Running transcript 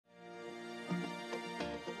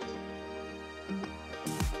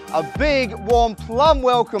A big, warm, plum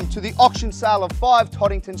welcome to the auction sale of 5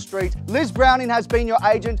 Toddington Street. Liz Browning has been your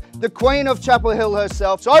agent, the Queen of Chapel Hill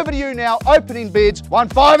herself. So over to you now, opening bids.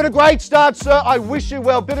 1.5 and a great start, sir. I wish you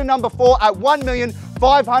well. Bidder number 4 at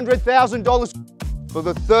 $1,500,000. For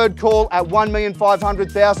the third call at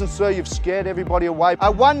 $1,500,000, sir, you've scared everybody away. At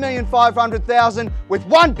 $1,500,000 with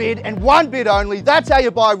one bid and one bid only. That's how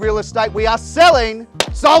you buy real estate. We are selling.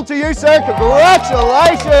 Sold to you, sir.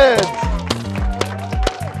 Congratulations.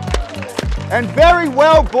 And very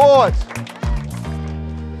well bought.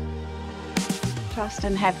 Trust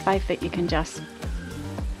and have faith that you can just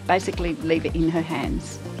basically leave it in her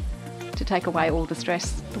hands to take away all the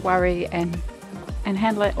stress, the worry, and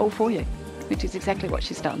handle it all for you, which is exactly what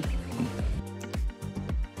she's done.